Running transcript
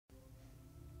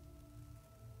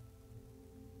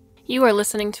You are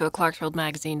listening to a Clarkesworld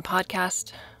Magazine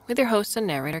podcast with your host and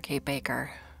narrator, Kate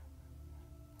Baker.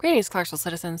 Greetings, Clarksville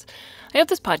citizens. I hope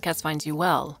this podcast finds you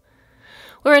well.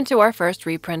 We're into our first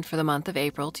reprint for the month of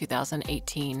April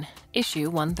 2018,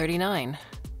 issue 139.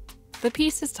 The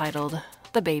piece is titled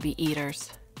The Baby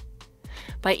Eaters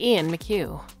by Ian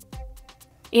McHugh.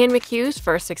 Ian McHugh's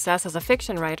first success as a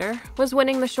fiction writer was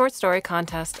winning the short story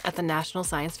contest at the National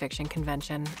Science Fiction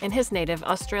Convention in his native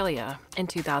Australia in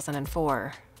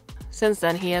 2004. Since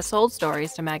then, he has sold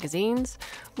stories to magazines,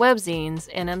 webzines,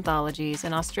 and anthologies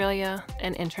in Australia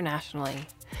and internationally,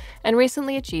 and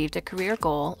recently achieved a career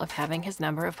goal of having his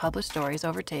number of published stories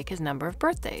overtake his number of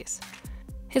birthdays.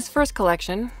 His first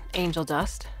collection, Angel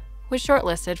Dust, was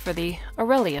shortlisted for the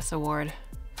Aurelius Award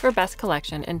for Best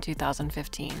Collection in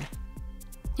 2015.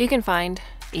 You can find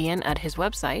Ian at his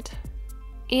website,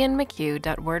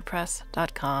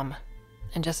 ianmchugh.wordpress.com.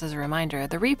 And just as a reminder,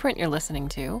 the reprint you're listening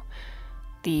to,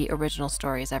 the original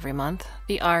stories every month,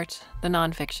 the art, the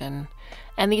nonfiction,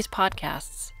 and these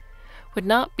podcasts would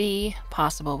not be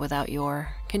possible without your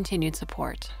continued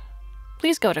support.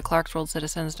 Please go to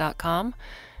clarksworldcitizens.com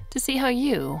to see how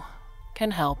you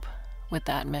can help with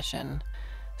that mission.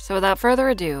 So without further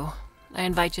ado, I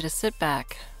invite you to sit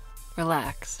back,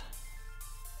 relax,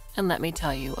 and let me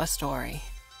tell you a story.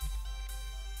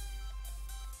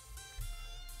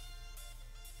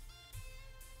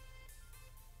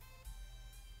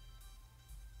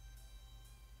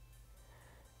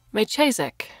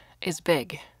 Mechazek is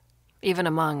big, even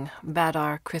among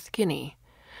Badar Krithkini,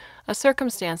 a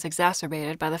circumstance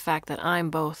exacerbated by the fact that I'm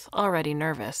both already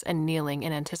nervous and kneeling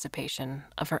in anticipation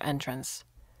of her entrance.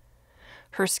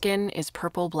 Her skin is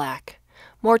purple-black,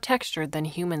 more textured than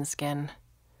human skin.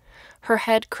 Her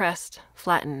head crest,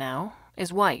 flattened now,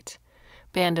 is white,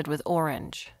 banded with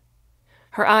orange.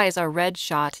 Her eyes are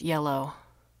red-shot yellow,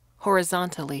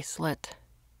 horizontally slit.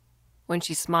 When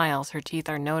she smiles, her teeth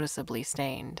are noticeably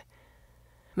stained.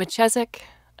 Mechazek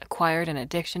acquired an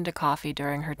addiction to coffee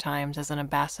during her times as an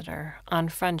ambassador on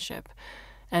Friendship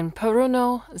and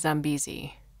Peruno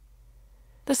Zambezi.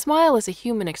 The smile is a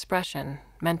human expression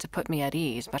meant to put me at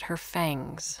ease, but her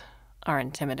fangs are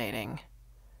intimidating.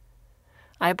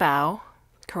 I bow,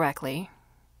 correctly,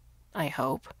 I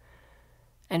hope,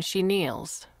 and she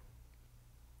kneels.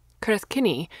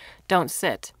 Krithkini don't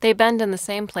sit. They bend in the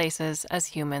same places as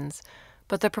humans,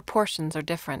 but the proportions are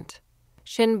different.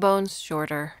 Shin bones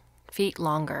shorter, feet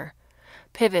longer,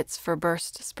 pivots for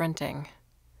burst sprinting.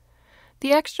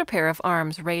 The extra pair of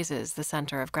arms raises the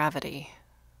center of gravity.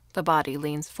 The body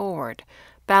leans forward,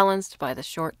 balanced by the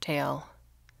short tail.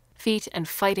 Feet and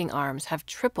fighting arms have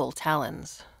triple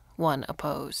talons, one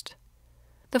opposed.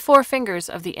 The four fingers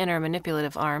of the inner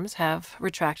manipulative arms have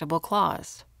retractable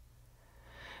claws.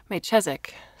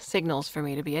 Mechazek signals for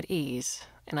me to be at ease,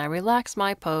 and I relax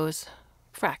my pose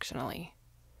fractionally.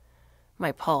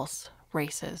 My pulse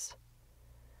races.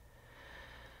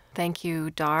 Thank you,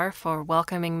 Dar, for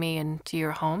welcoming me into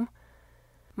your home.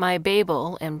 My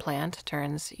Babel implant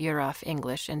turns Uraf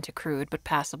English into crude but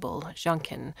passable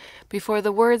Junkin before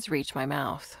the words reach my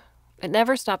mouth. It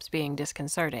never stops being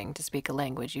disconcerting to speak a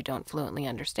language you don't fluently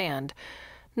understand,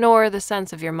 nor the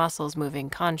sense of your muscles moving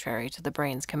contrary to the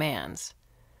brain's commands.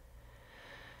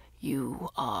 You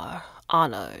are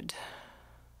honored,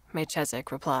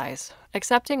 Mechazek replies,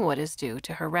 accepting what is due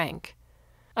to her rank.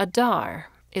 A Dar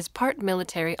is part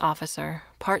military officer,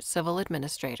 part civil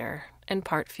administrator, and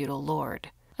part feudal lord.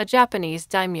 A Japanese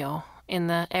daimyo in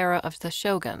the era of the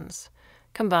shoguns,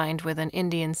 combined with an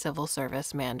Indian civil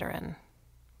service mandarin.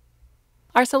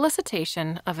 Our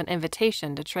solicitation of an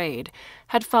invitation to trade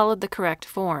had followed the correct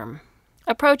form,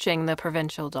 approaching the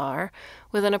provincial Dar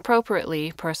with an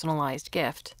appropriately personalized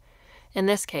gift. In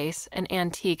this case, an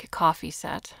antique coffee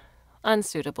set,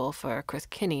 unsuitable for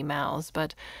Krithkini mouths,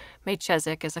 but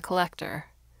Mechazek is a collector.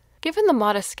 Given the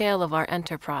modest scale of our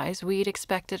enterprise, we'd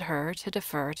expected her to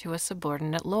defer to a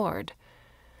subordinate lord.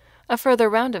 A further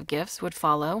round of gifts would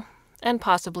follow, and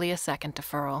possibly a second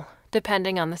deferral,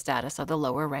 depending on the status of the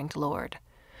lower-ranked lord,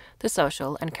 the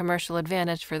social and commercial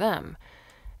advantage for them,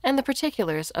 and the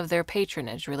particulars of their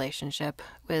patronage relationship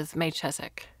with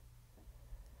Mechazek.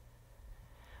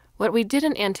 What we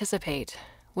didn't anticipate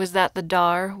was that the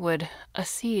Dar would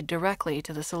accede directly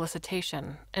to the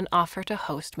solicitation and offer to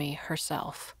host me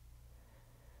herself.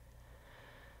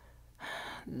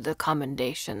 The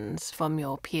commendations from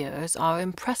your peers are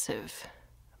impressive,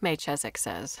 Mechazek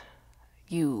says.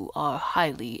 You are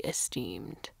highly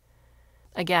esteemed.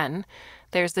 Again,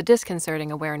 there's the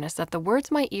disconcerting awareness that the words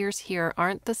my ears hear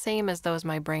aren't the same as those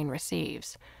my brain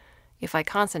receives. If I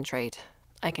concentrate,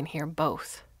 I can hear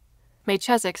both.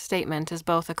 Mechazek's statement is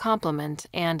both a compliment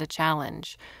and a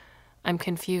challenge, I'm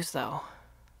confused, though.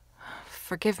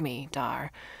 Forgive me,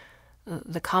 Dar.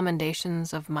 The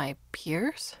commendations of my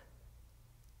peers?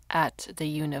 At the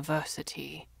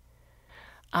university.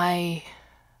 I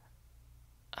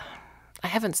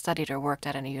haven't studied or worked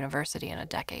at any university in a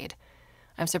decade.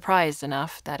 I'm surprised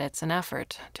enough that it's an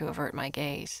effort to avert my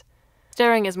gaze.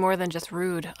 Staring is more than just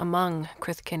rude among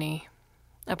Krithkinni.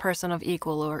 A person of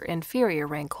equal or inferior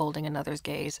rank holding another's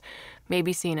gaze may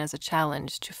be seen as a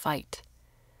challenge to fight.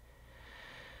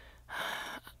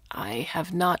 I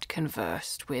have not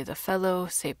conversed with a fellow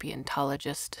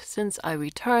sapientologist since I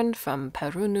returned from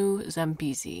Perunu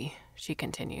Zambezi, she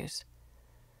continues.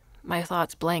 My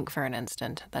thoughts blank for an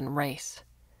instant, then race.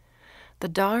 The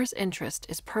Dar's interest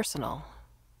is personal.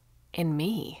 In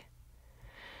me.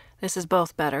 This is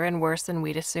both better and worse than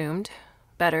we'd assumed.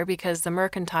 Better because the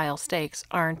mercantile stakes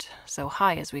aren't so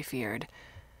high as we feared.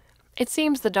 It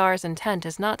seems the Dar's intent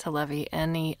is not to levy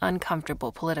any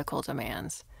uncomfortable political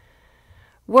demands.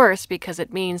 Worse because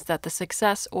it means that the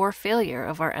success or failure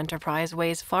of our enterprise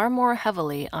weighs far more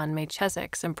heavily on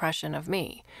Melchizedek's impression of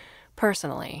me,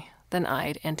 personally, than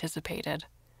I'd anticipated.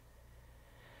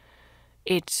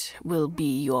 It will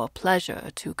be your pleasure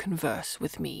to converse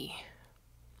with me,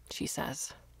 she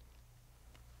says.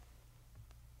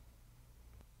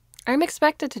 I'm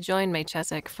expected to join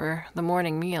Melchizedek for the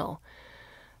morning meal.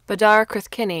 Badar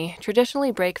Krithkinni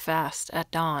traditionally break fast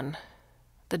at dawn.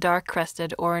 The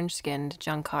dark-crested, orange-skinned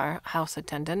Junkar house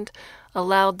attendant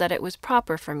allowed that it was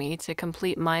proper for me to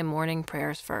complete my morning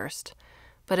prayers first,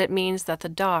 but it means that the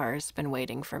Dar's been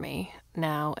waiting for me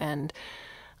now, and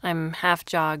I'm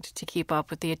half-jogged to keep up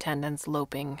with the attendant's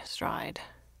loping stride.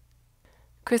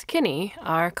 Krithkinni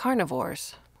are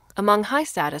carnivores. Among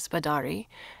high-status Badari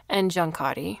and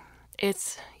Junkari,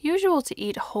 it's usual to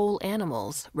eat whole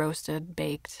animals, roasted,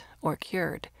 baked, or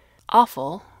cured.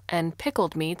 Offal and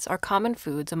pickled meats are common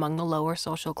foods among the lower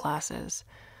social classes.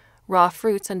 Raw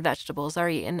fruits and vegetables are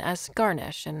eaten as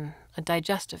garnish and a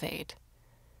digestive aid.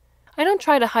 I don't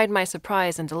try to hide my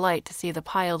surprise and delight to see the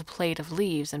piled plate of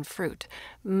leaves and fruit,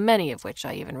 many of which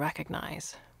I even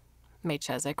recognize.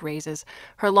 Melchizedek raises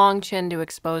her long chin to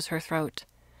expose her throat.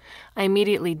 I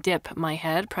immediately dip my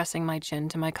head, pressing my chin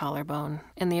to my collarbone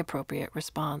in the appropriate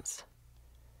response.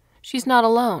 She's not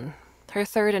alone. Her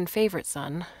third and favorite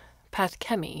son,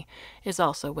 Pathkemi, is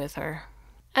also with her,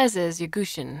 as is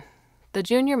Yagushin, the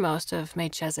junior-most of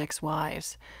Melchizedek's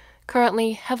wives,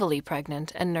 currently heavily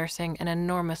pregnant and nursing an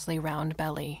enormously round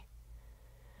belly.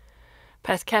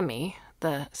 Pathkemi,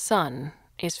 the son,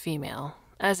 is female,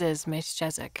 as is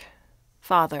Melchizedek,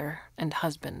 father and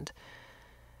husband.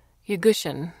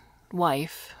 Yagushin,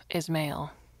 wife, is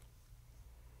male.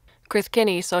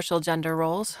 Krithkinni social gender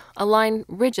roles align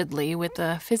rigidly with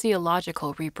the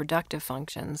physiological reproductive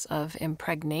functions of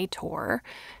impregnator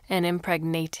and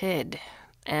impregnated,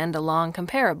 and along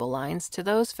comparable lines to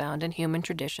those found in human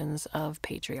traditions of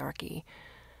patriarchy.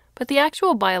 But the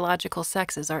actual biological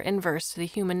sexes are inverse to the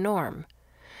human norm.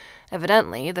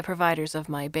 Evidently, the providers of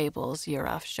my Babel's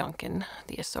Yuraf Shunkin,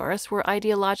 the Asaurus, were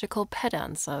ideological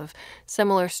pedants of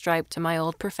similar stripe to my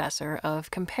old professor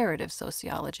of comparative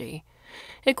sociology,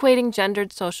 equating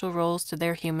gendered social roles to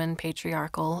their human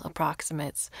patriarchal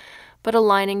approximates, but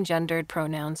aligning gendered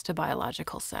pronouns to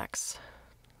biological sex.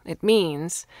 It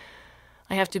means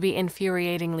I have to be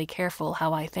infuriatingly careful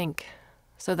how I think,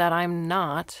 so that I'm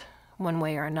not, one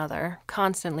way or another,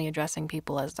 constantly addressing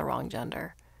people as the wrong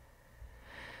gender.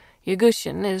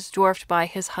 Yagushin is dwarfed by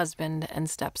his husband and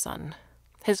stepson.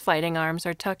 His fighting arms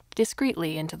are tucked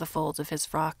discreetly into the folds of his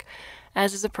frock,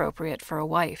 as is appropriate for a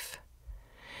wife.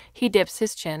 He dips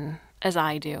his chin, as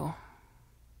I do.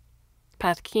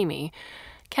 Pathkemi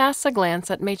casts a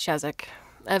glance at Melchizedek,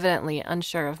 evidently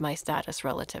unsure of my status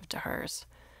relative to hers.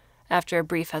 After a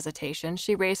brief hesitation,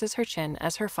 she raises her chin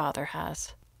as her father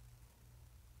has.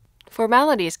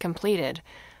 Formalities completed,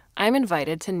 I'm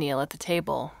invited to kneel at the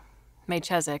table.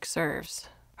 Melchizedek serves.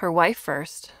 Her wife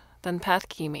first, then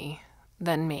Pathkemi,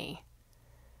 then me.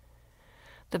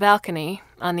 The balcony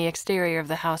on the exterior of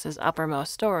the house's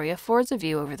uppermost story affords a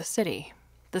view over the city.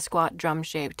 The squat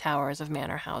drum-shaped towers of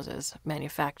manor houses,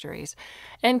 manufactories,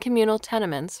 and communal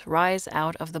tenements rise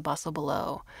out of the bustle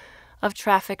below, of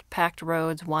traffic-packed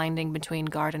roads winding between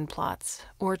garden plots,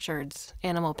 orchards,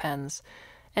 animal pens,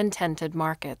 and tented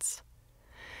markets.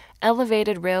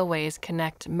 Elevated railways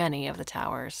connect many of the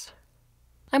towers.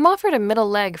 I'm offered a middle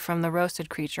leg from the roasted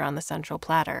creature on the central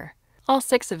platter. All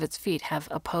 6 of its feet have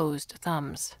opposed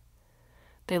thumbs.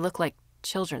 They look like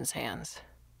children's hands.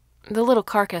 The little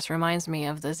carcass reminds me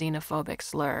of the xenophobic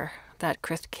slur that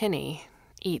Krithkinni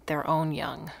eat their own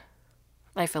young.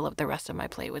 I fill up the rest of my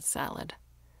plate with salad.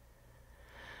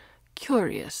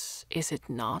 Curious, is it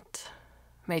not?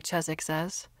 Melchizedek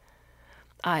says.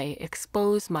 I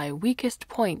expose my weakest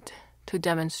point to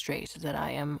demonstrate that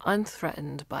I am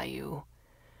unthreatened by you.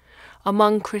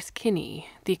 Among Krithkini,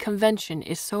 the convention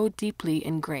is so deeply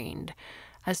ingrained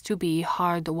as to be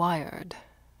hardwired,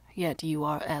 yet you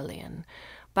are alien,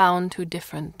 bound to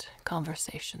different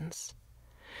conversations.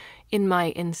 In my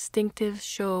instinctive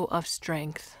show of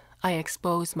strength, I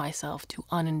expose myself to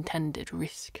unintended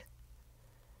risk.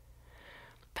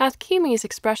 Pathkimi's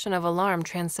expression of alarm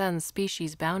transcends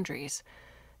species boundaries.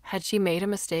 Had she made a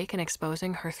mistake in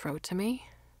exposing her throat to me?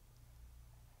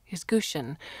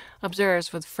 Yuzgushin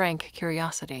observes with frank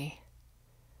curiosity.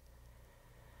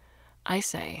 I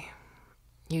say,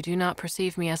 you do not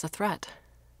perceive me as a threat.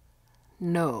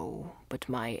 No, but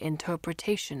my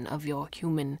interpretation of your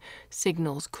human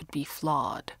signals could be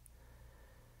flawed.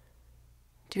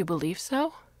 Do you believe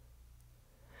so?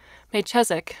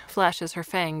 Melchizedek flashes her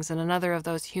fangs in another of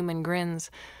those human grins.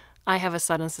 I have a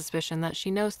sudden suspicion that she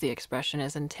knows the expression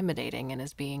is intimidating and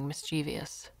is being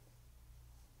mischievous.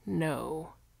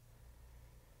 No.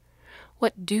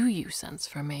 What do you sense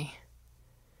from me?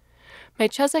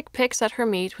 Melchizedek picks at her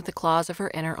meat with the claws of her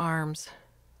inner arms.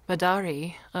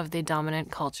 Badari of the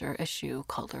dominant culture eschew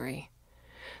cutlery.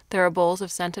 There are bowls of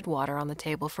scented water on the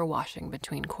table for washing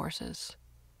between courses.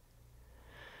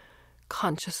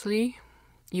 Consciously,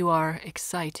 you are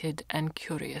excited and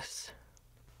curious.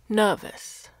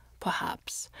 Nervous,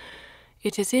 perhaps.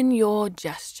 It is in your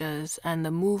gestures and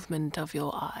the movement of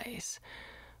your eyes,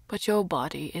 but your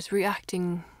body is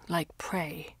reacting like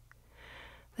prey.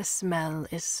 The smell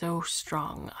is so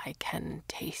strong I can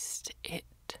taste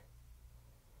it.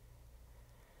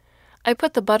 I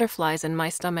put the butterflies in my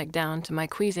stomach down to my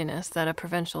queasiness that a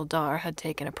provincial dar had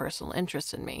taken a personal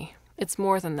interest in me. It's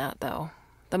more than that, though.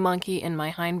 The monkey in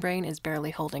my hindbrain is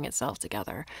barely holding itself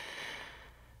together.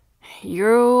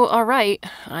 You are right.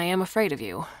 I am afraid of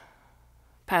you.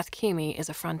 Pathkimi is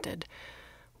affronted.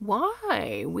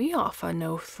 Why, we offer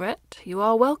no threat. You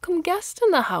are a welcome guest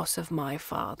in the house of my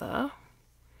father.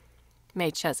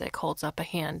 Melchizedek holds up a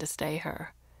hand to stay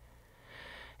her.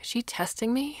 Is she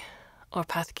testing me? Or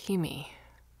Pathkimi?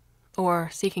 Or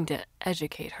seeking to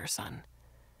educate her son?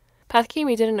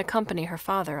 Pathkimi didn't accompany her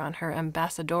father on her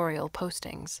ambassadorial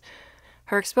postings.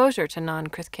 Her exposure to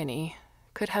non-Krithkini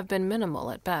could have been minimal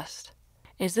at best.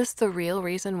 Is this the real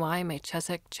reason why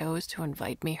Melchizedek chose to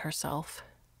invite me herself?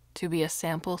 To be a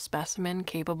sample specimen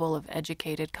capable of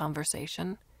educated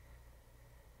conversation?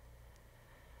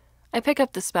 I pick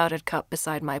up the spouted cup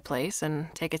beside my place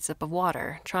and take a sip of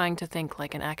water, trying to think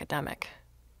like an academic.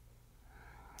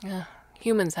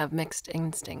 Humans have mixed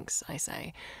instincts, I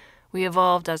say. We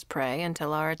evolved as prey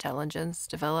until our intelligence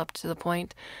developed to the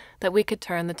point that we could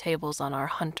turn the tables on our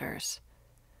hunters.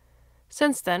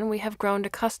 Since then, we have grown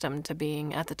accustomed to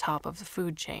being at the top of the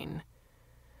food chain.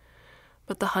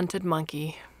 But the hunted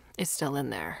monkey is still in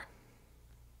there.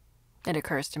 It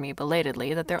occurs to me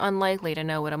belatedly that they're unlikely to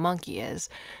know what a monkey is,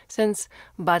 since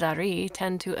Badari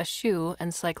tend to eschew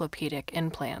encyclopedic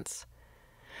implants.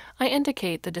 I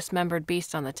indicate the dismembered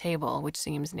beast on the table, which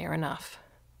seems near enough.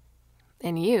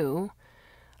 In you,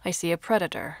 I see a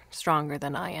predator stronger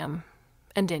than I am,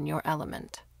 and in your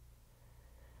element.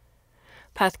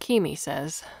 Pathkimi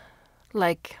says,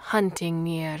 like hunting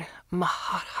near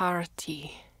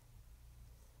Maharharti.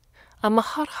 A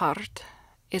Maharhart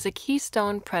is a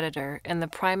keystone predator in the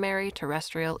primary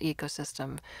terrestrial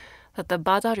ecosystem that the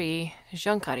Badari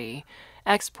Jankari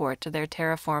export to their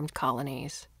terraformed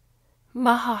colonies.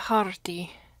 Maharharti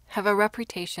have a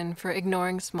reputation for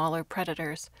ignoring smaller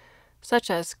predators,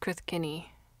 such as Krithkini,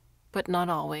 but not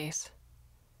always.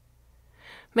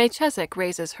 Melchizedek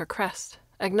raises her crest,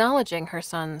 acknowledging her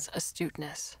son's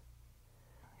astuteness.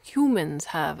 Humans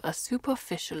have a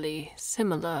superficially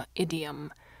similar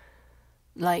idiom,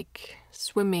 like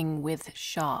swimming with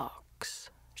sharks,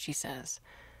 she says.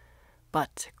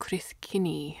 But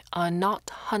Krithkini are not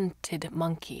hunted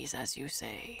monkeys, as you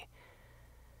say.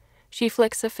 She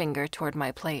flicks a finger toward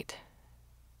my plate.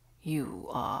 You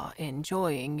are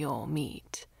enjoying your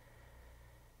meat.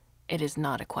 It is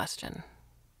not a question.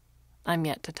 I'm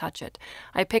yet to touch it.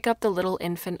 I pick up the little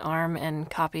infant arm and,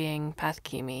 copying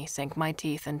Pathkimi, sink my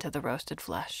teeth into the roasted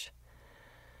flesh.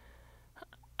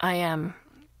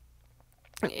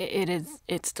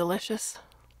 It's delicious.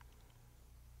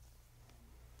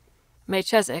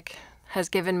 Melchizedek has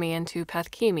given me into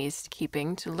Pathkimi's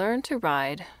keeping to learn to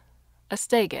ride a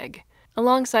stageg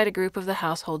alongside a group of the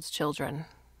household's children.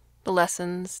 The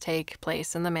lessons take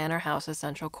place in the manor house's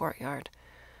central courtyard.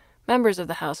 Members of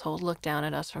the household look down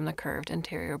at us from the curved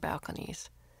interior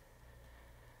balconies.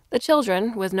 The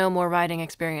children, with no more riding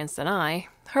experience than I,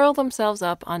 hurl themselves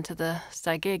up onto the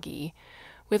Staigegi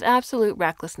with absolute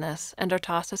recklessness and are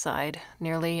tossed aside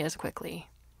nearly as quickly.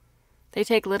 They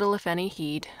take little, if any,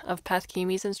 heed of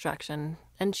Pathkimi's instruction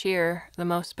and cheer the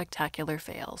most spectacular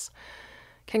fails,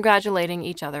 congratulating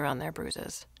each other on their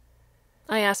bruises.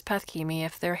 I ask Pathkimi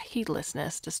if their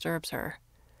heedlessness disturbs her.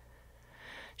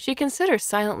 She considers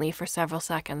silently for several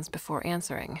seconds before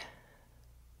answering.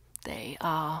 They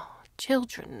are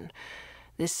children.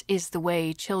 This is the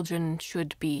way children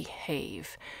should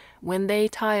behave. When they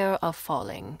tire of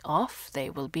falling off, they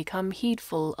will become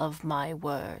heedful of my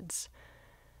words.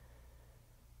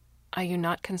 Are you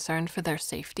not concerned for their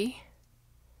safety?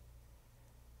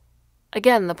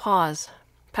 Again, the pause.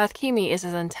 Pathkimi is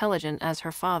as intelligent as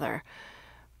her father,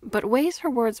 but weighs her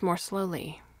words more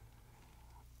slowly.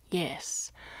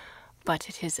 Yes, but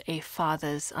it is a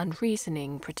father's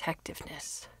unreasoning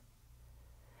protectiveness.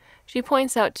 She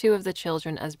points out 2 of the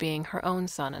children as being her own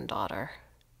son and daughter.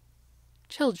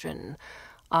 Children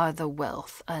are the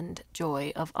wealth and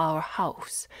joy of our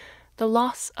house. The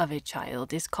loss of a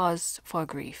child is cause for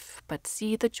grief, but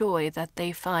see the joy that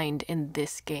they find in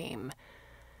this game.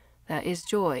 There is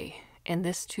joy in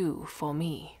this too for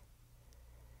me.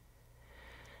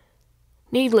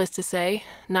 Needless to say,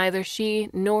 neither she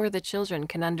nor the children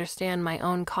can understand my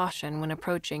own caution when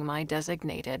approaching my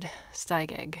designated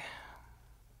Steigeg.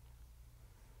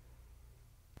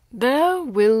 There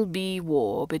will be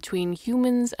war between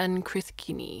humans and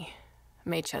Krithkini,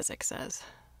 Mechezek says.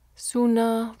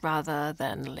 Sooner rather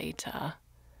than later.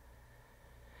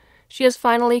 She has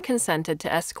finally consented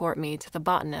to escort me to the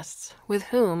botanists, with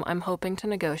whom I'm hoping to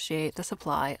negotiate the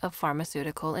supply of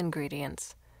pharmaceutical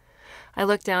ingredients. I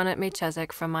look down at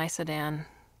Mechezek from my sedan,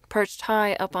 perched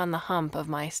high up on the hump of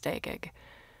my Steigeg.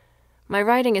 My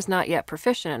riding is not yet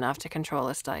proficient enough to control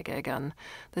a Steigeg on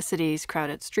the city's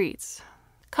crowded streets.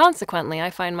 Consequently, I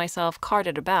find myself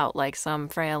carted about like some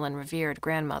frail and revered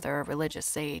grandmother or religious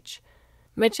sage.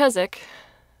 Mechezek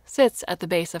sits at the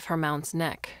base of her mount's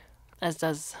neck, as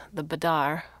does the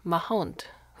Badar Mahont,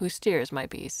 who steers my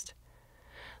beast.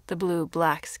 The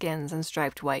blue-black skins and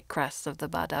striped white crests of the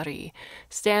Badari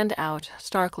stand out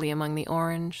starkly among the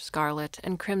orange, scarlet,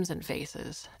 and crimson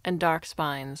faces and dark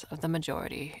spines of the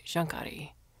majority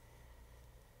Jankari.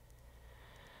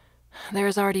 There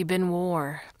has already been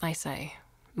war, I say,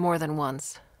 more than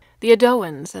once. The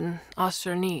Adoans and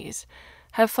Austronese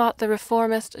have fought the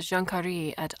reformist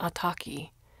Jankari at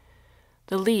Ataki.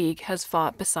 The League has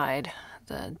fought beside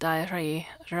the Dairi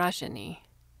Rajani.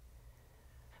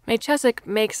 Mechezek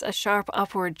makes a sharp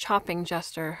upward chopping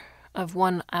gesture of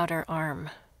one outer arm.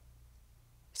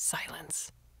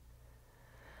 Silence.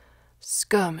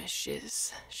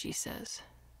 Skirmishes, she says.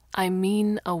 I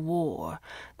mean a war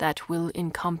that will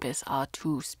encompass our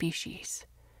 2 species.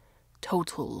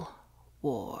 Total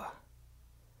war.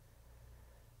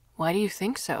 Why do you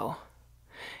think so?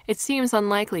 It seems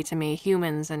unlikely to me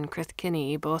humans and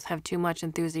Krithkini both have too much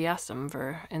enthusiasm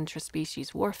for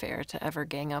interspecies warfare to ever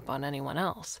gang up on anyone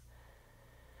else.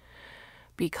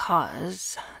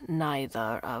 Because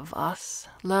neither of us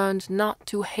learned not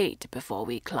to hate before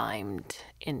we climbed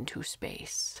into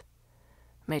space,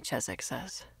 Mechezek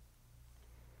says.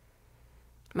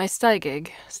 My Steigeg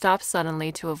stops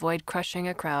suddenly to avoid crushing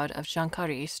a crowd of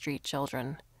Jankari street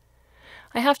children.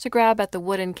 I have to grab at the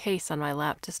wooden case on my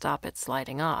lap to stop it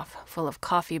sliding off, full of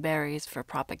coffee berries for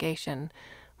propagation,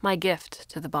 my gift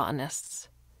to the botanists.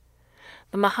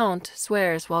 The Mahount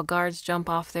swears while guards jump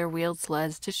off their wheeled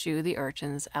sleds to shoo the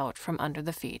urchins out from under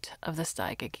the feet of the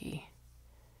Steigegi.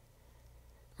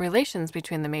 Relations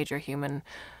between the major human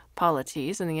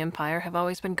polities and the Empire have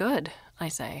always been good, I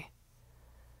say.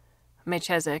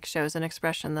 Mechezek shows an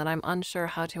expression that I'm unsure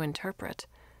how to interpret.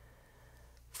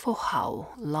 For how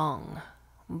long?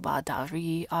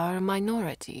 Badari are a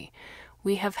minority.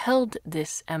 We have held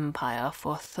this empire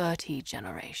for 30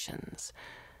 generations,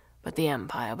 but the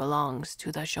empire belongs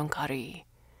to the Jankari.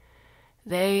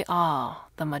 They are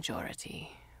the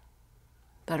majority.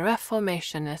 The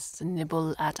reformationists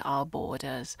nibble at our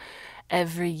borders.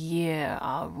 Every year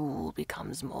our rule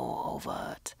becomes more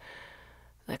overt.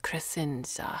 The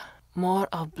Crescenza more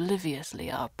obliviously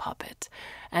our puppet,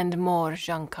 and more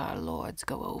Jankar lords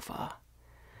go over.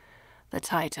 The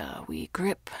tighter we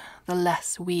grip, the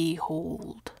less we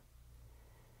hold.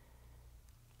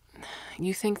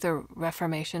 You think the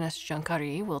reformationist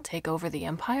Jankari will take over the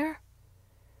empire?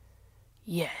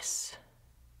 Yes.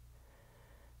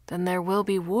 Then there will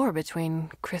be war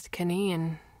between Krithkini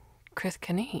and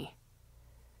Krithkini.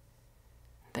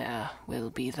 There will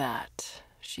be that,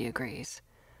 she agrees.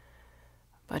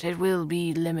 But it will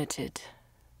be limited,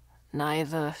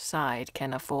 Neither side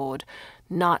can afford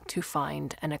not to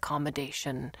find an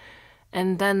accommodation,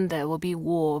 and then there will be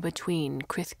war between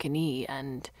Krithkini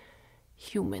and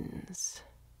humans.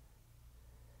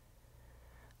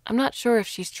 I'm not sure if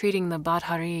she's treating the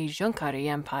Badhari-Junkari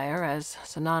Empire as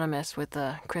synonymous with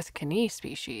the Krithkini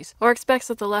species, or expects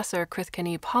that the lesser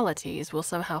Krithkini polities will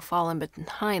somehow fall in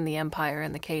behind the Empire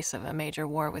in the case of a major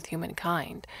war with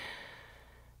humankind.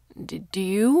 Do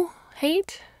you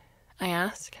hate? I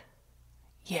ask.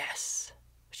 Yes,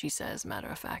 she says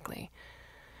matter-of-factly.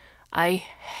 I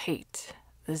hate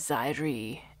the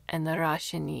Zairi and the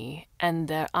Rashini and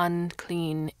their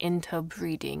unclean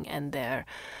interbreeding and their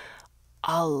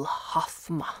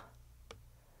Al-Hathma.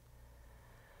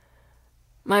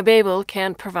 My Babel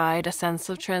can't provide a sense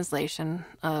of translation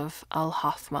of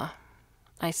Al-Hathma.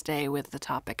 I stay with the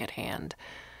topic at hand,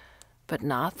 but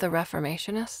not the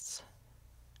Reformationists.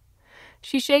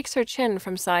 She shakes her chin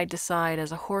from side to side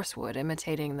as a horse would,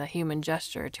 imitating the human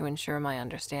gesture to ensure my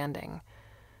understanding.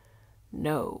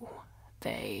 No,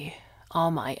 they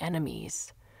are my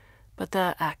enemies, but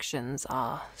their actions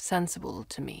are sensible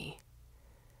to me.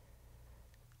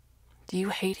 Do you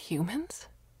hate humans?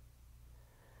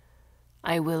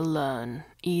 I will learn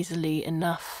easily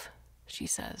enough, she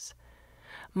says.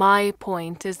 My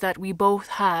point is that we both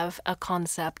have a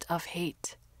concept of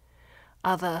hate.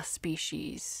 Other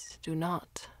species do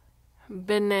not.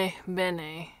 Bene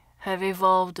have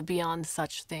evolved beyond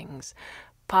such things.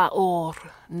 Paor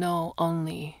know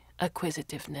only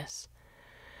acquisitiveness.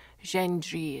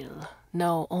 Gendril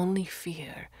know only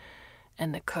fear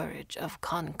and the courage of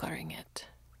conquering it.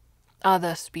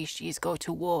 Other species go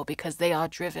to war because they are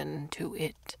driven to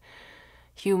it.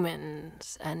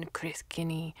 Humans and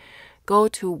Krithkini go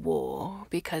to war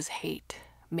because hate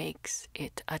makes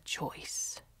it a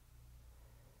choice.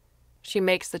 She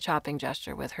makes the chopping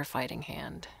gesture with her fighting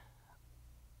hand.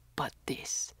 But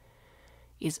this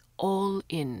is all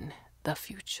in the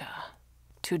future.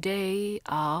 Today,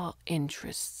 our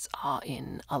interests are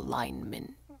in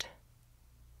alignment.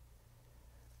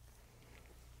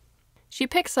 She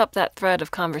picks up that thread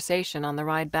of conversation on the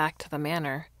ride back to the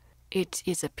manor. It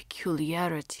is a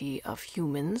peculiarity of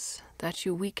humans that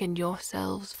you weaken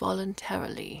yourselves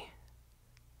voluntarily.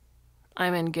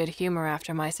 I'm in good humor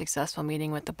after my successful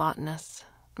meeting with the botanists.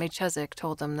 Mechezek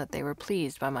told them that they were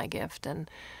pleased by my gift, and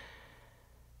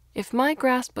if my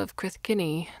grasp of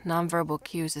Krithkini nonverbal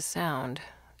cues is sound,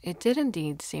 it did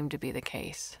indeed seem to be the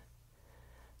case.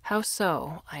 How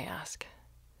so, I ask.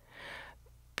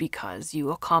 Because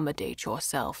you accommodate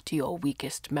yourself to your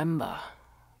weakest member.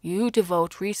 You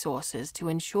devote resources to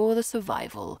ensure the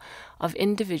survival of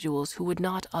individuals who would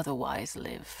not otherwise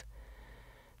live.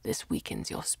 This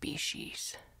weakens your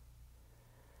species.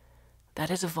 That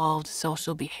is evolved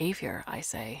social behavior, I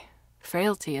say.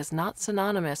 Frailty is not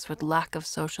synonymous with lack of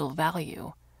social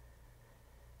value.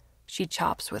 She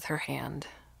chops with her hand.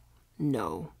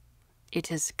 No,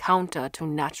 it is counter to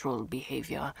natural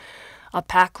behavior. A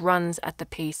pack runs at the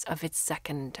pace of its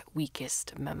second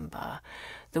weakest member.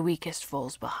 The weakest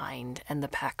falls behind, and the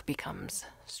pack becomes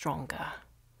stronger.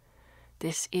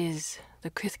 This is the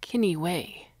Krithkini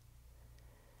way.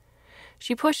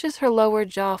 She pushes her lower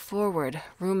jaw forward,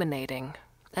 ruminating.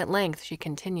 At length she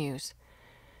continues.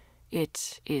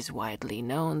 It is widely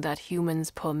known that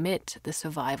humans permit the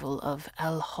survival of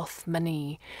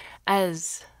Al-Hothmani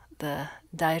as the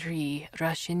Dairi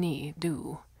Rashini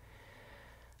do.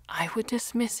 I would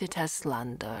dismiss it as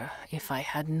slander if I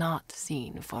had not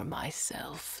seen for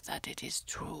myself that it is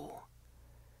true.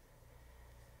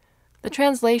 The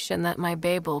translation that my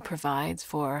Babel provides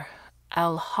for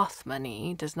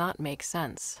Al-Hothmani does not make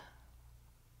sense.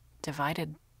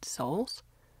 Divided souls?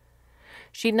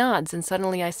 She nods, and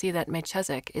suddenly I see that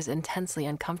Mechezek is intensely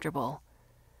uncomfortable.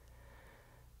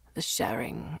 The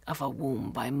sharing of a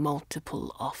womb by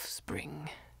multiple offspring,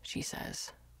 she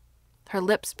says. Her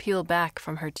lips peel back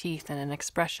from her teeth in an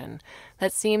expression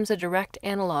that seems a direct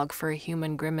analog for a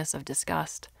human grimace of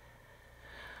disgust.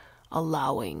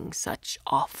 Allowing such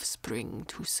offspring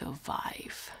to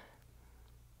survive.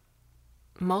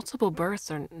 Multiple births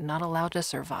are not allowed to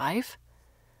survive?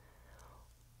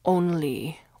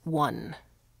 Only one,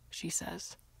 she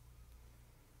says.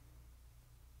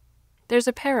 There's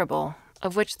a parable,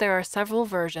 of which there are several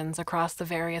versions across the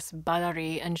various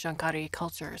Badari and Junkari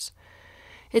cultures.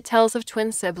 It tells of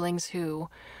twin siblings who,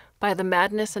 by the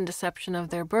madness and deception of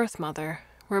their birth mother,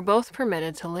 were both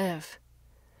permitted to live.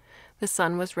 The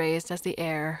son was raised as the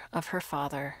heir of her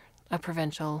father, a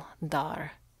provincial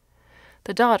Dar.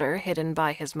 The daughter, hidden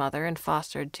by his mother and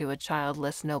fostered to a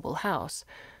childless noble house,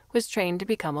 was trained to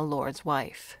become a lord's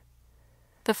wife.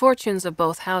 The fortunes of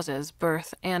both houses,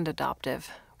 birth and adoptive,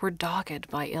 were dogged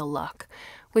by ill luck,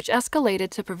 which escalated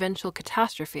to provincial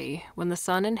catastrophe when the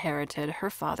son inherited her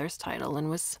father's title and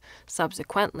was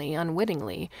subsequently,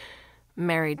 unwittingly,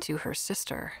 married to her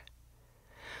sister.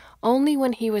 Only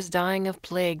when he was dying of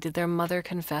plague did their mother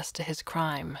confess to his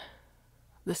crime.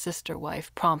 The sister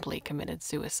wife promptly committed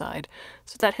suicide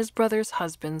so that his brother's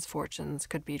husband's fortunes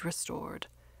could be restored.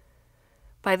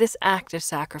 By this act of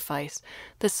sacrifice,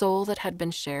 the soul that had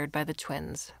been shared by the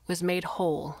twins was made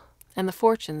whole, and the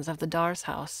fortunes of the Dar's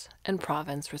house and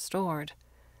province restored.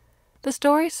 The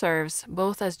story serves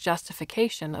both as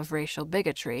justification of racial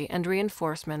bigotry and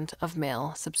reinforcement of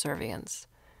male subservience.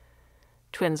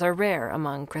 Twins are rare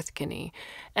among Krithkini,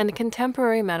 and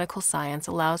contemporary medical science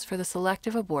allows for the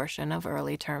selective abortion of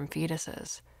early-term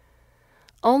fetuses.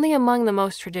 Only among the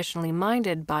most traditionally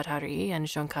minded Badhari and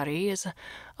Jonkari is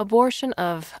abortion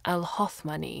of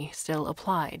al-Hothmani still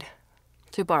applied.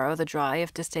 To borrow the dry,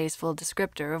 if distasteful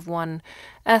descriptor of one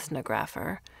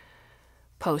ethnographer,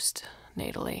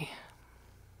 postnatally.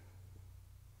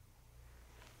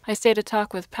 I stay to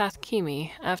talk with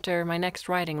Pathkimi after my next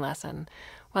writing lesson,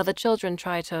 while the children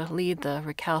try to lead the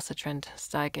recalcitrant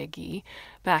Staigegi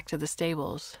back to the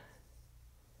stables.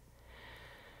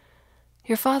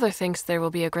 Your father thinks there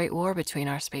will be a great war between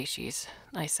our species,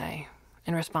 I say,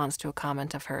 in response to a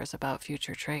comment of hers about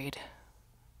future trade.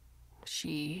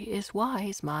 She is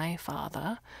wise, my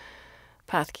father,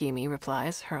 Pathkimi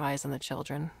replies, her eyes on the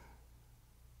children.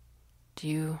 Do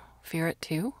you fear it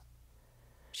too?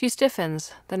 She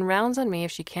stiffens, then rounds on me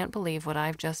if she can't believe what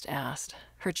I've just asked.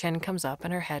 Her chin comes up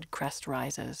and her head crest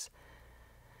rises.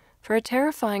 For a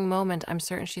terrifying moment, I'm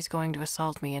certain she's going to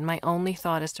assault me, and my only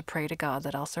thought is to pray to God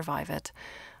that I'll survive it.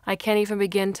 I can't even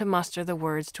begin to muster the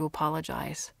words to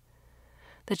apologize.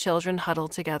 The children huddle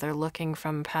together, looking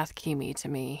from Pathkimi to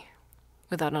me.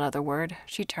 Without another word,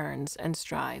 she turns and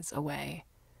strides away.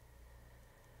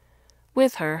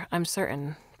 With her, I'm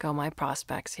certain, go my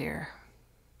prospects here.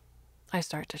 I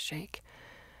start to shake.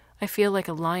 I feel like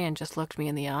a lion just looked me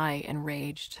in the eye and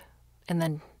raged, and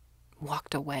then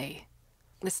walked away.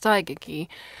 The Staigegi,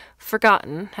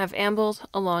 forgotten, have ambled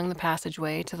along the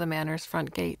passageway to the manor's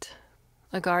front gate.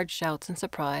 A guard shouts in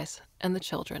surprise, and the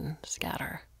children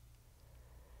scatter.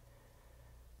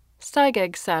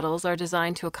 Staigeg saddles are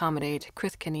designed to accommodate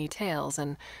Krithkini tails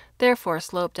and therefore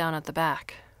slope down at the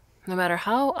back. No matter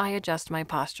how I adjust my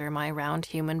posture, my round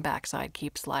human backside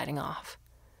keeps sliding off.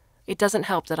 It doesn't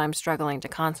help that I'm struggling to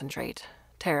concentrate,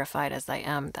 terrified as I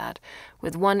am that,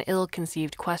 with one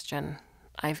ill-conceived question,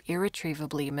 I've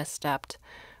irretrievably misstepped,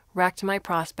 wrecked my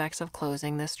prospects of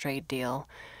closing this trade deal,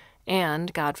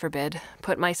 and, God forbid,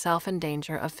 put myself in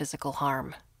danger of physical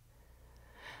harm.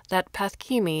 That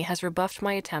Pathkimi has rebuffed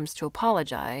my attempts to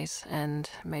apologize, and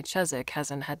Melchizedek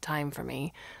hasn't had time for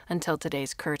me, until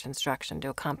today's curt instruction to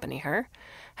accompany her,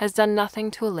 has done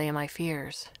nothing to allay my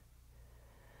fears.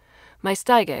 My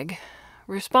Staigeg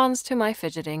responds to my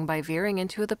fidgeting by veering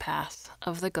into the path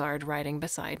of the guard riding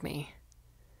beside me.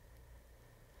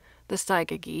 The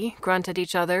Staigegi grunt at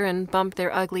each other and bump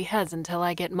their ugly heads until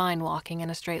I get mine walking in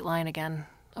a straight line again,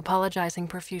 apologizing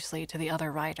profusely to the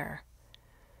other rider.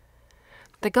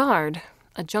 The guard,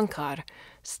 a Junkar,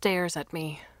 stares at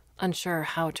me, unsure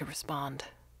how to respond.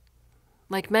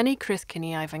 Like many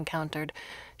Krithkini I've encountered,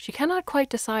 she cannot quite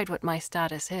decide what my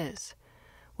status is,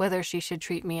 whether she should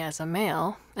treat me as a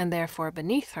male, and therefore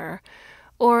beneath her,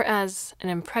 or as an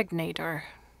impregnator,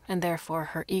 and therefore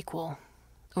her equal,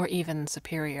 or even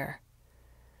superior.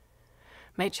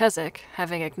 Melchizedek,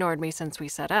 having ignored me since we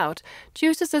set out,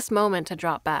 chooses this moment to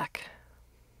drop back.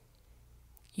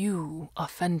 You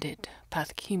offended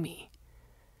Pathkimi.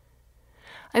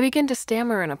 I begin to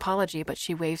stammer an apology, but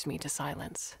she waves me to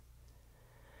silence.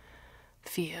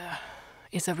 Fear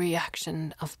is a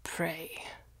reaction of prey.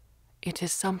 It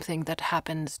is something that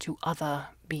happens to other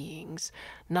beings,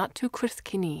 not to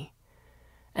Krithkini,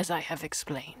 as I have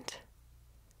explained.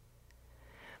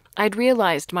 I'd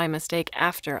realized my mistake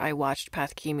after I watched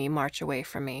Pathkimi march away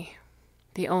from me.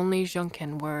 The only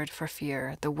Junkan word for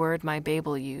fear, the word my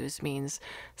Babel use, means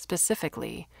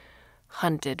specifically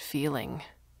hunted feeling.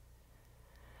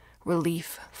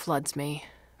 Relief floods me.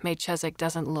 Melchizedek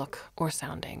doesn't look or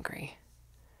sound angry.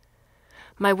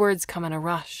 My words come in a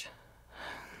rush.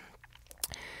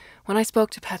 When I spoke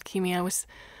to Pathkimi, I was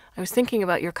thinking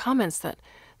about your comments that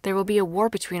there will be a war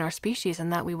between our species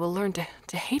and that we will learn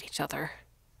to hate each other.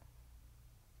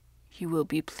 You will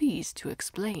be pleased to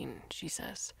explain, she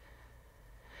says.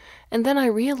 And then I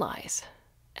realize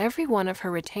every one of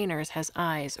her retainers has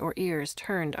eyes or ears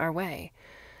turned our way.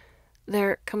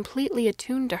 They're completely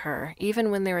attuned to her,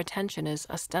 even when their attention is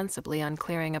ostensibly on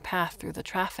clearing a path through the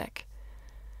traffic.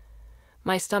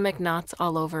 My stomach knots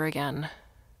all over again.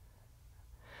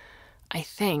 I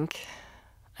think,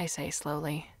 I say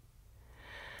slowly,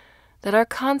 that our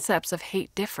concepts of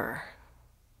hate differ.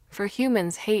 For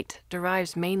humans, hate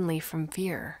derives mainly from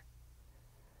fear.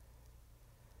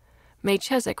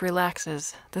 Melchizedek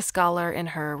relaxes, the scholar in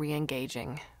her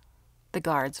re-engaging. The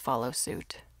guards follow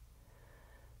suit.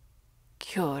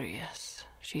 Curious,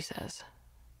 she says.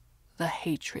 The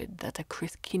hatred that a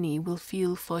Krithkini will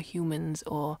feel for humans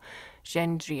or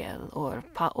Gendriel or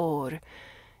Paor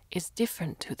is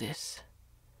different to this.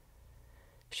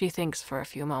 She thinks for a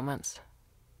few moments.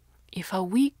 If a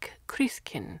weak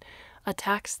Krithkin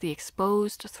attacks the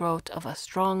exposed throat of a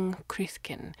strong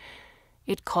Krithkin,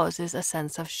 it causes a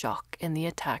sense of shock in the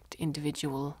attacked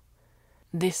individual.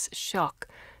 This shock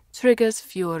triggers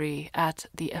fury at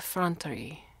the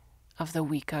effrontery of the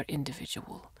weaker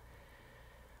individual.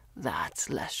 That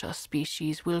lesser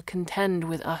species will contend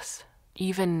with us,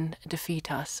 even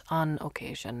defeat us on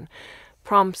occasion,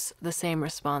 prompts the same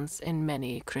response in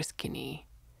many Krithkini.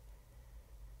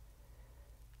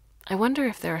 I wonder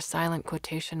if there are silent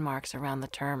quotation marks around the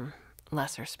term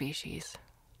lesser species.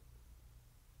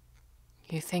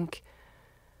 You think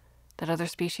that other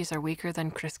species are weaker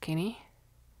than Krithkini?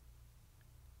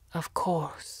 Of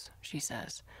course, she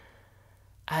says,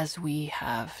 as we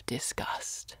have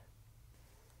discussed.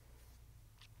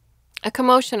 A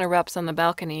commotion erupts on the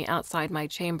balcony outside my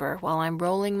chamber while I'm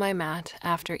rolling my mat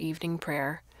after evening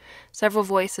prayer, several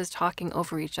voices talking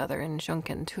over each other in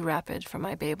Shunkin too rapid for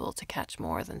my Babel to catch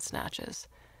more than snatches.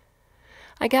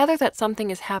 I gather that something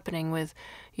is happening with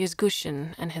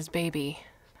Yuzgushin and his baby.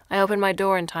 I open my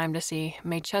door in time to see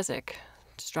Melchizedek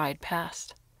stride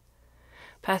past.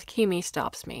 Pathkimi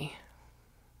stops me.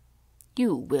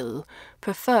 You will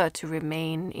prefer to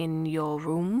remain in your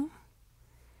room?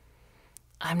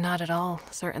 I'm not at all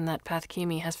certain that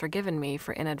Pathkimi has forgiven me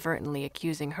for inadvertently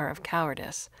accusing her of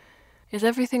cowardice. Is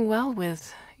everything well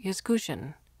with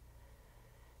Yuzgushin?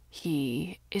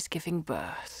 He is giving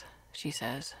birth, she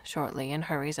says shortly, and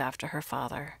hurries after her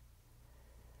father.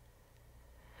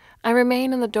 I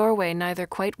remain in the doorway, neither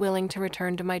quite willing to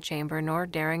return to my chamber nor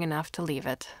daring enough to leave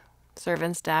it.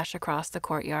 Servants dash across the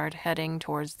courtyard, heading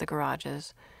towards the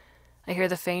garages. I hear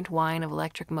the faint whine of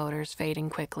electric motors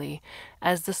fading quickly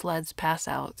as the sleds pass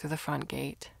out through the front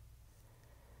gate.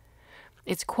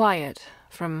 It's quiet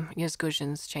from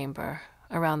Yuzgushin's chamber,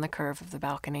 around the curve of the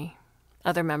balcony.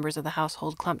 Other members of the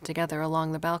household clump together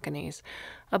along the balconies,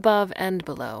 above and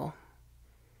below.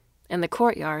 In the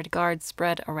courtyard, guards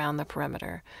spread around the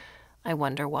perimeter. I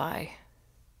wonder why.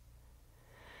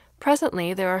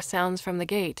 Presently, there are sounds from the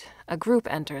gate. A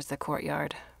group enters the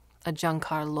courtyard, a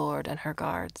Junkar lord and her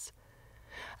guards.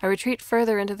 I retreat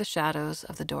further into the shadows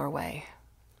of the doorway.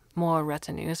 More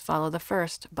retinues follow the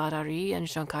first, Badari and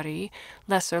Junkari,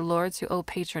 lesser lords who owe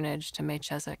patronage to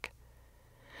Melchizedek.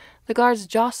 The guards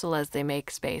jostle as they make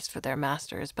space for their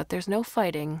masters, but there's no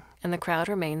fighting, and the crowd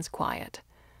remains quiet.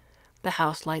 The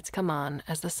house lights come on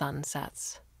as the sun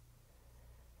sets.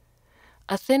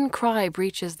 A thin cry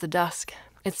breaches the dusk.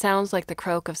 It sounds like the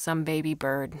croak of some baby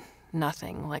bird,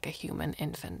 nothing like a human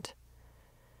infant.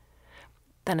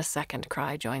 Then a second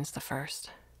cry joins the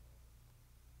first.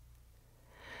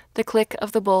 The click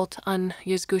of the bolt on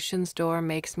Yuzgushin's door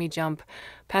makes me jump.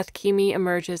 Pathkimi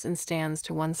emerges and stands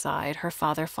to one side. Her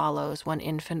father follows, one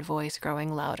infant voice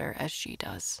growing louder as she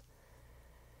does.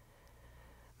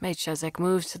 Melchizedek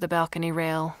moves to the balcony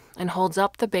rail and holds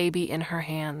up the baby in her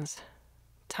hands.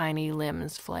 Tiny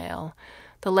limbs flail.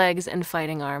 The legs and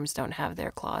fighting arms don't have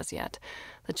their claws yet.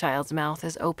 The child's mouth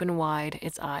is open wide,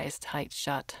 its eyes tight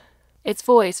shut. Its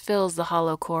voice fills the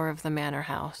hollow core of the manor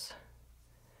house.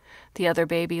 The other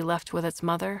baby left with its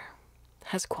mother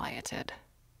has quieted.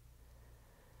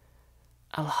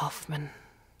 Al Hoffman.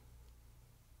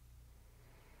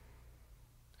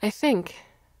 I think,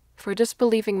 for a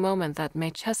disbelieving moment, that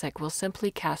Melchizedek will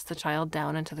simply cast the child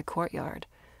down into the courtyard.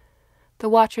 The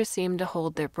watchers seem to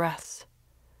hold their breaths.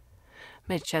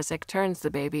 Melchizedek turns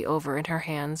the baby over in her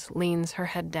hands, leans her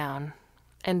head down,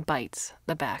 and bites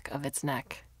the back of its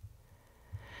neck.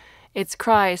 Its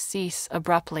cries cease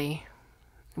abruptly.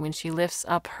 When she lifts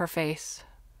up her face,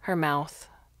 her mouth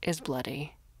is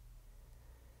bloody.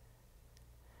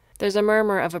 There's a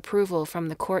murmur of approval from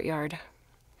the courtyard,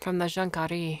 from the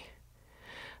Jankari.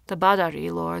 The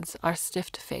Badari lords are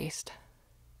stiff-faced.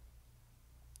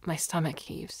 My stomach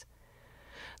heaves.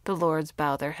 The lords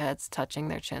bow their heads, touching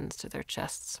their chins to their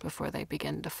chests before they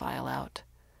begin to file out.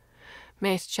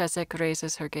 Melchizedek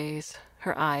raises her gaze.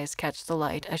 Her eyes catch the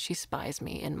light as she spies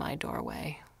me in my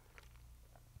doorway.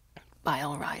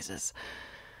 Bile rises.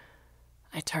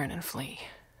 I turn and flee.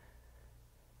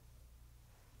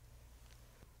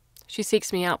 She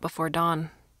seeks me out before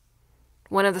dawn.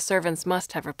 One of the servants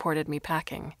must have reported me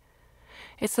packing.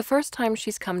 It's the first time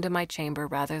she's come to my chamber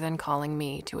rather than calling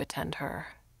me to attend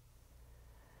her.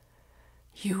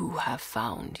 You have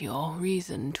found your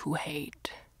reason to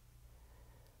hate.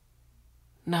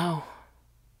 No.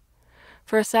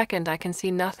 For a second, I can see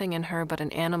nothing in her but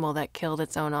an animal that killed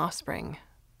its own offspring.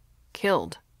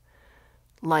 Killed.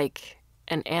 Like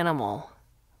an animal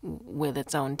with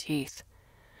its own teeth.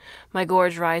 My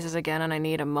gorge rises again, and I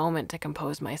need a moment to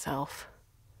compose myself.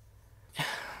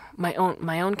 My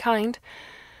own kind?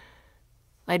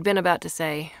 I'd been about to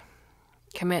say,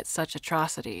 commit such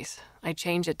atrocities. I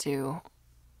change it to,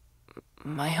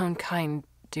 my own kind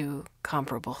do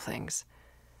comparable things.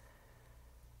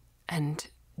 And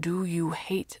do you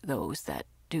hate those that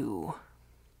do?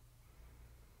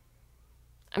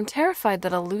 I'm terrified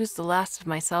that I'll lose the last of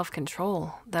my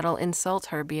self-control, that I'll insult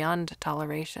her beyond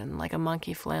toleration, like a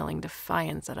monkey flailing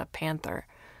defiance at a panther.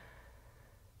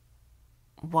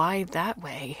 Why that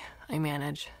way? I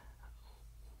manage.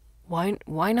 Why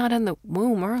not in the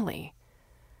womb early?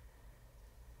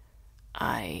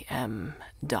 I am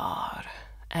Dar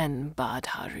and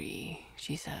Badhari,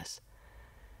 she says.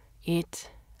 It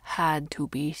had to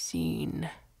be seen.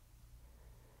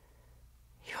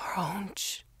 Your own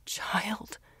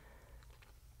child?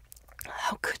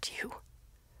 How could you?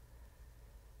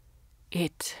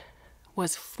 It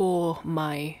was for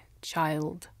my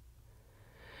child.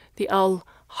 The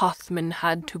Al-Hothman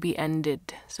had to be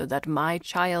ended so that my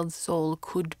child's soul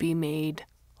could be made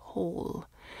whole.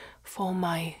 For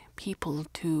my people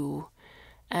too,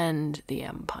 and the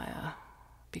Empire,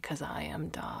 because I am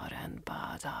Dar and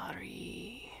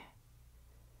Badhari.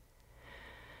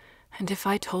 And if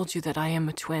I told you that I am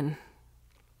a twin,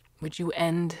 would you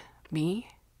end me?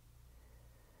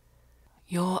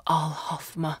 Your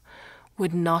Al-Hothma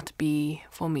would not be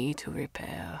for me to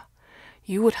repair.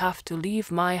 You would have to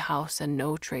leave my house, and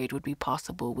no trade would be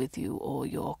possible with you or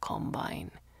your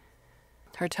combine.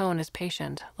 Her tone is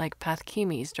patient, like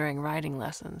Pathkimi's during riding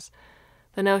lessons.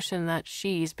 The notion that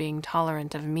she's being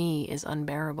tolerant of me is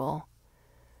unbearable.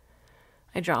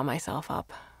 I draw myself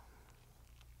up.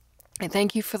 I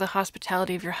thank you for the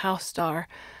hospitality of your house, Dar.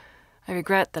 I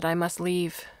regret that I must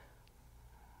leave.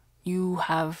 You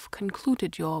have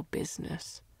concluded your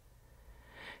business.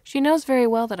 She knows very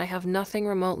well that I have nothing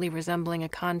remotely resembling a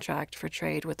contract for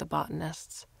trade with the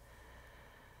botanists.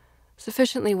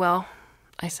 Sufficiently well,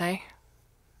 I say.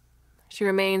 She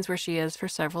remains where she is for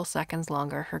several seconds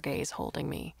longer, her gaze holding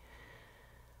me.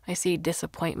 I see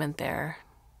disappointment there,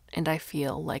 and I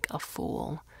feel like a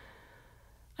fool.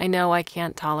 I know I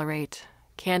can't tolerate,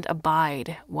 can't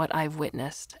abide what I've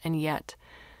witnessed, and yet,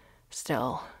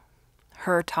 still,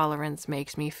 her tolerance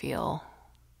makes me feel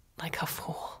like a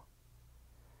fool.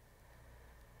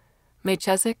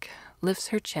 Melchizedek lifts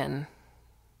her chin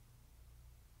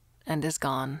and is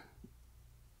gone.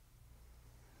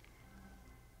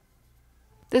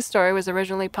 This story was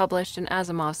originally published in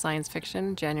Asimov Science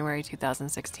Fiction, January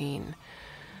 2016.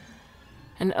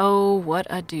 And oh, what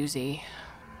a doozy.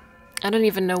 I don't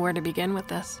even know where to begin with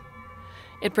this.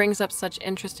 It brings up such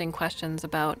interesting questions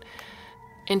about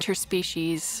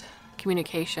interspecies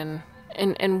communication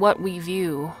and what we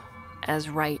view as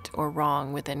right or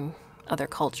wrong within other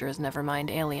cultures, never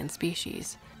mind alien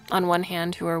species. On one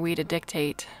hand, who are we to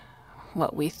dictate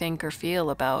what we think or feel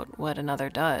about what another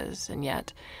does, and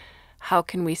yet, how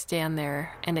can we stand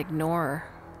there and ignore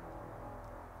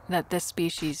that this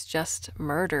species just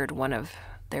murdered one of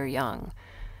their young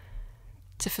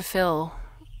to fulfill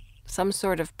some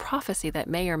sort of prophecy that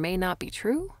may or may not be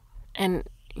true? And,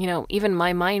 you know, even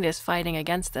my mind is fighting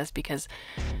against this because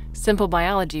simple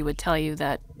biology would tell you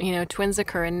that, you know, twins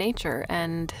occur in nature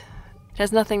and it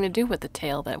has nothing to do with the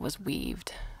tale that was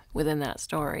weaved within that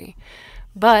story.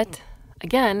 But,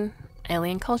 again,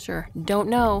 alien culture, don't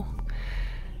know.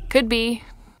 Could be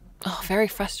very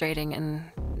frustrating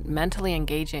and mentally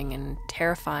engaging and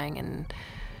terrifying and...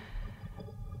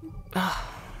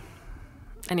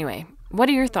 Anyway, what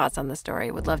are your thoughts on the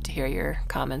story? Would love to hear your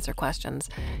comments or questions.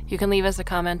 You can leave us a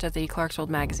comment at the Clarkesworld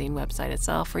Magazine website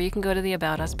itself, or you can go to the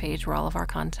About Us page where all of our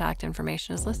contact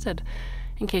information is listed,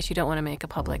 in case you don't want to make a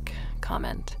public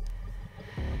comment.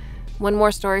 One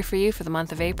more story for you for the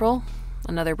month of April,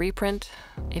 another reprint.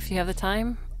 If you have the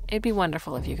time, it'd be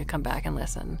wonderful if you could come back and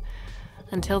listen.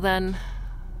 Until then,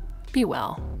 be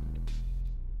well.